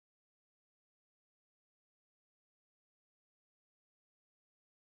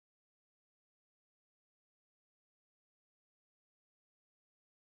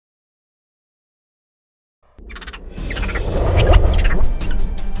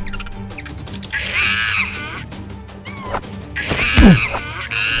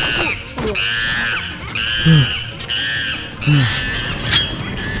Hah?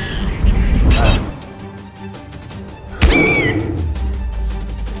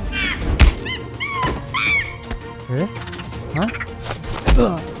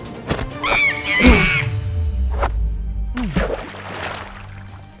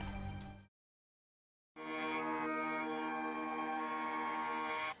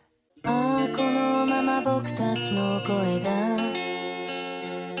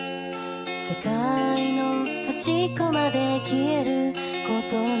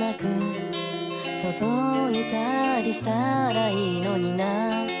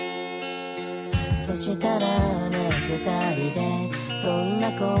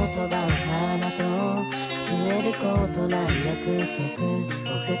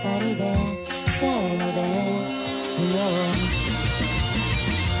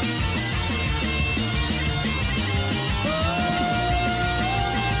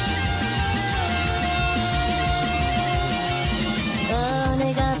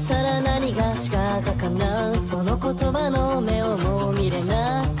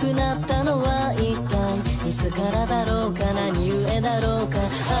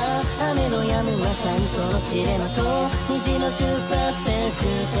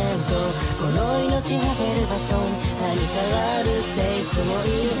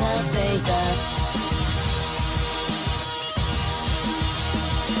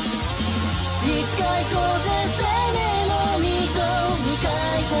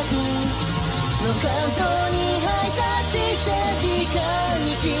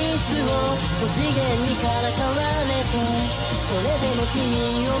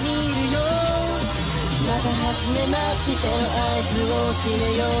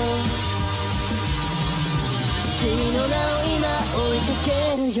 Kimi no 追いか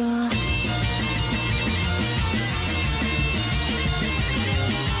けるよ。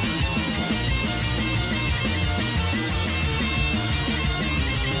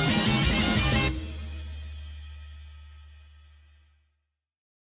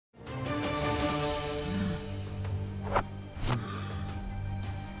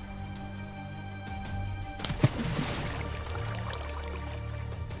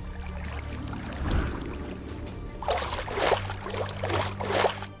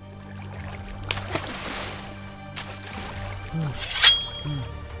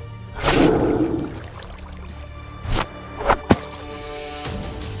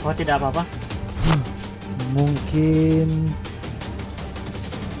Oh, tidak apa-apa. Mungkin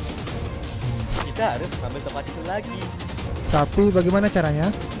kita harus mengambil tempat itu lagi. Tapi bagaimana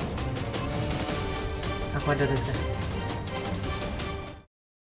caranya? Aku ada rencana.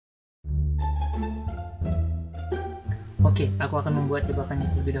 Oke, aku akan membuat jebakannya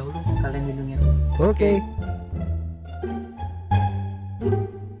terlebih dahulu. Kalian lindungi aku. Oke.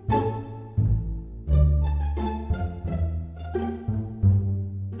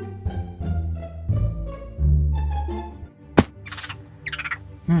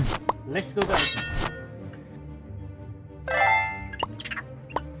 Let's go, guys.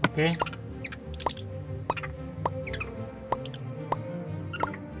 Oke.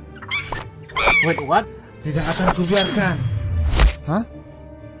 Wait, what? Tidak akan kubiarkan. Hah?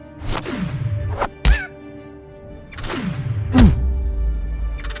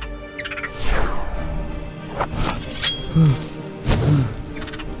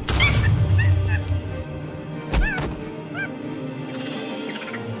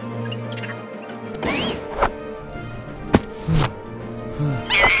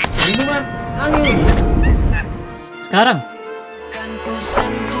 Sekarang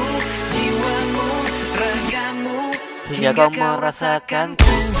hingga kau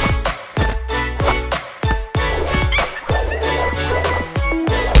merasakanku.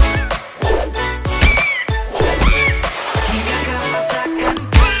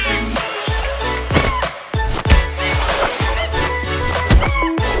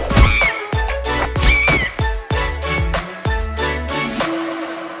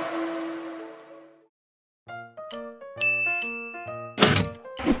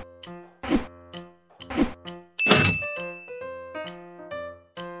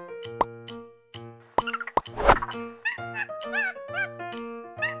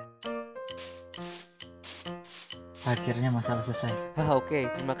 akhirnya masalah selesai. Oke,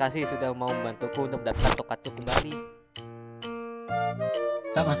 terima kasih sudah mau membantuku untuk mendapatkan tongkatku kembali.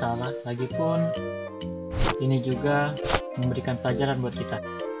 Tak masalah, lagipun ini juga memberikan pelajaran buat kita.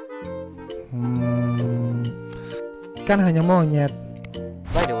 Kan hanya monyet.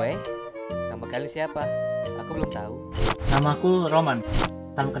 By the way, nama kalian siapa? Aku belum tahu. Namaku Roman,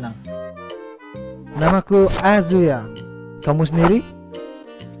 salam kenal. Namaku Azuya. Kamu sendiri?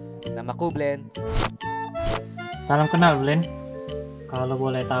 Namaku Blane. Salam kenal, Blane. Kalau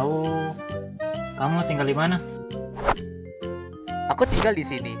boleh tahu, kamu tinggal di mana? Aku tinggal di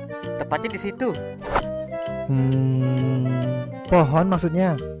sini, tepatnya di situ. Pohon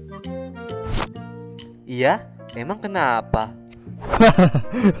maksudnya? Iya, emang kenapa?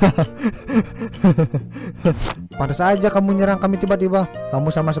 Pantas aja kamu nyerang kami tiba-tiba.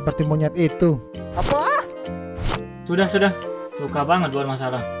 Kamu sama seperti monyet itu. Apa? Sudah. Suka banget buat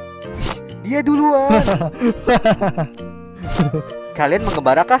masalah. Dia duluan. Kalian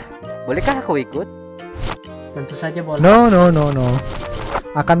mengembara kah? Bolehkah aku ikut? Tentu saja boleh. No.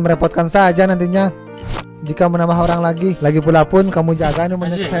 Akan merepotkan saja nantinya jika menambah orang lagi. Lagi pula pun kamu jaga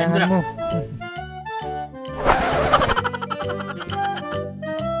monyet kesayanganmu.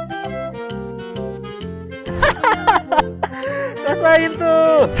 Rasain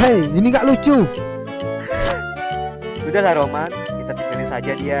tuh. Hei, ini gak lucu. Sudahlah Roman, kita tinggalin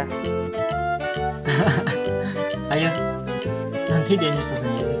saja dia. Ayo, nanti dia nyusul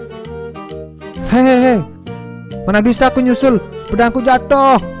sendiri. Hei, mana bisa aku nyusul? Pedangku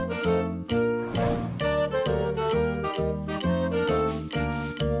jatuh.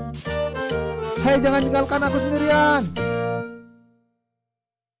 Hei, jangan tinggalkan aku sendirian.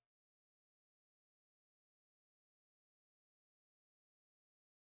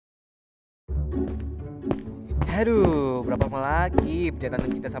 Aduh, berapa lama lagi perjalanan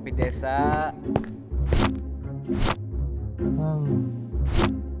kita sampai desa?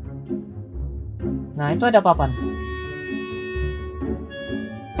 Nah, itu ada papan.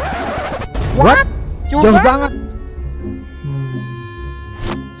 What? Jauh banget.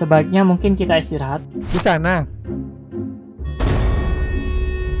 Sebaiknya mungkin kita istirahat Di sana.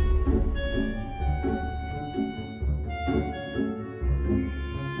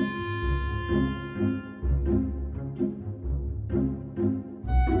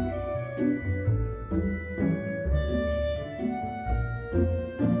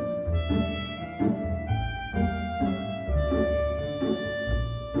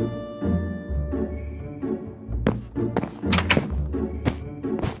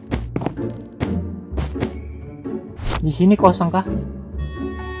 Di sini kosong kah?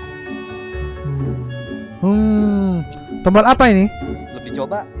 Tombol apa ini? Belum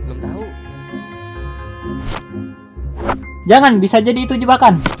dicoba, belum tahu. Jangan, bisa jadi itu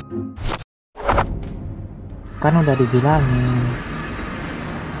jebakan. Kan udah dibilangin.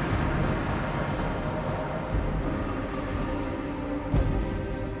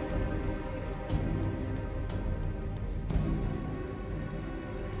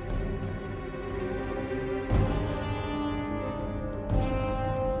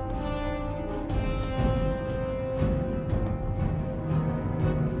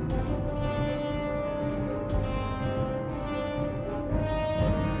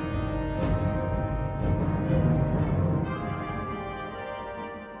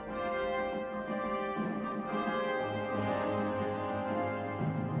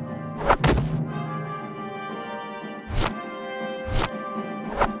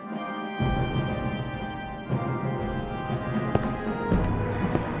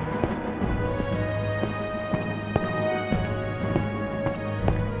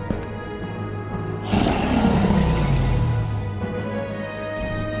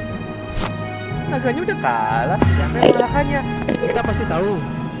 Naganya udah kalah, siapa yang mengalahkannya? Kita pasti tahu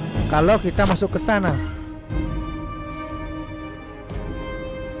kalau kita masuk ke sana.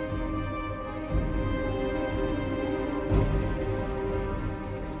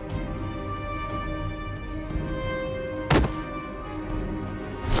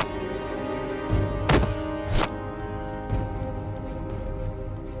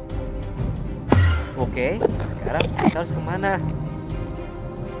 Oke, sekarang kita harus kemana?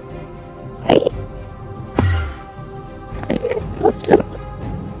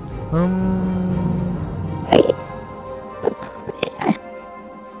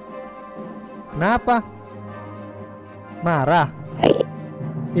 Kenapa? Marah?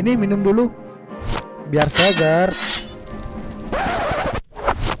 Ini minum dulu biar segar.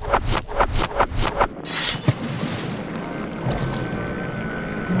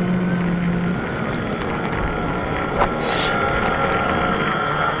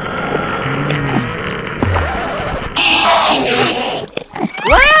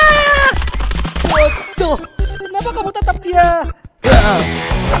 Wah! Waduh, kenapa kamu tatap dia?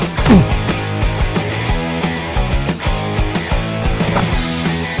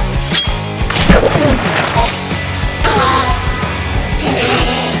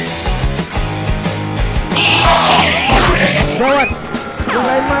 Gawat,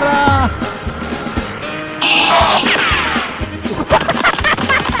 mulai marah.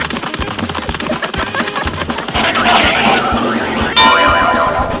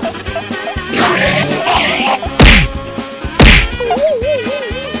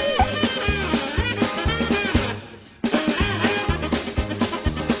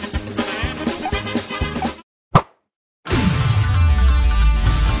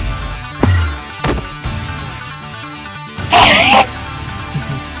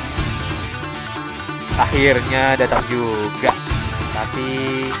 Akhirnya datang juga.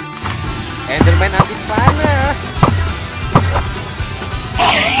 Tapi Enderman anti panah.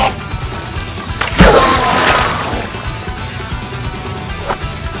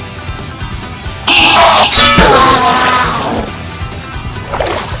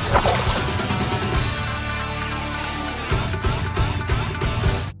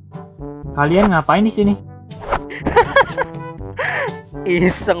 Kalian ngapain di sini?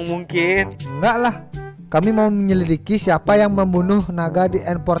 Iseng mungkin. Enggak lah. Kami mau menyelidiki siapa yang membunuh naga di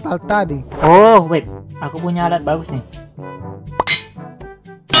end portal tadi. Oh, wait. Aku punya alat bagus nih.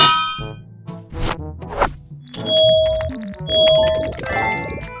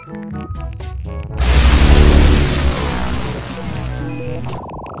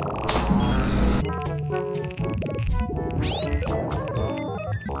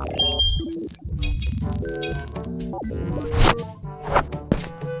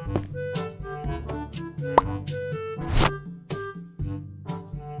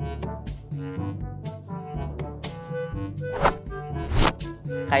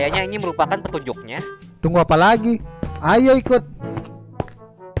 Kayaknya ini merupakan petunjuknya. Tunggu apa lagi? Ayo ikut.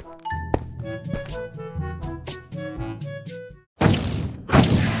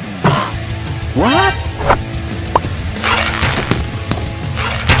 What?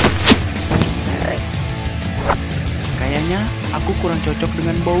 Kayaknya aku kurang cocok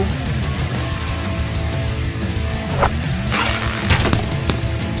dengan bau.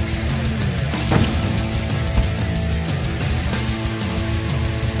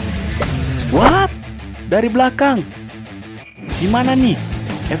 What? Dari belakang. Gimana nih?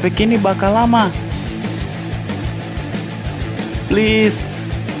 Efek ini bakal lama. Please.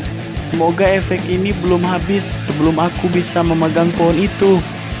 Semoga efek ini belum habis sebelum aku bisa memegang pohon itu.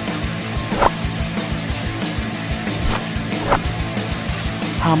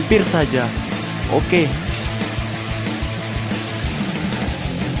 Hampir saja. Oke.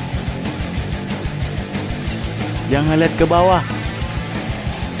 Jangan lihat ke bawah.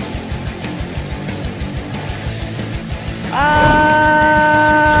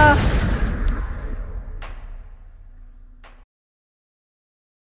 Ah!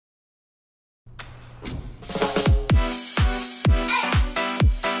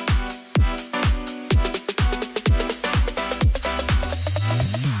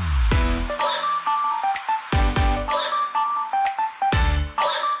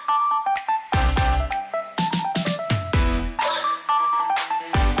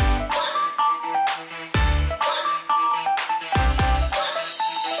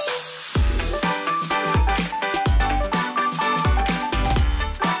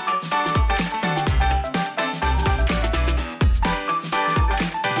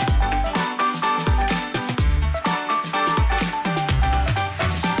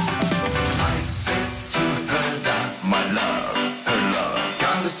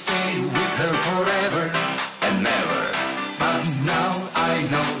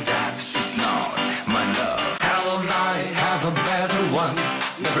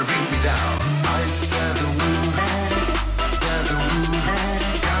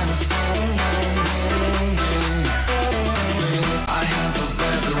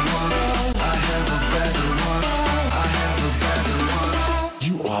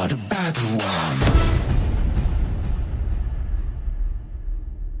 The better one.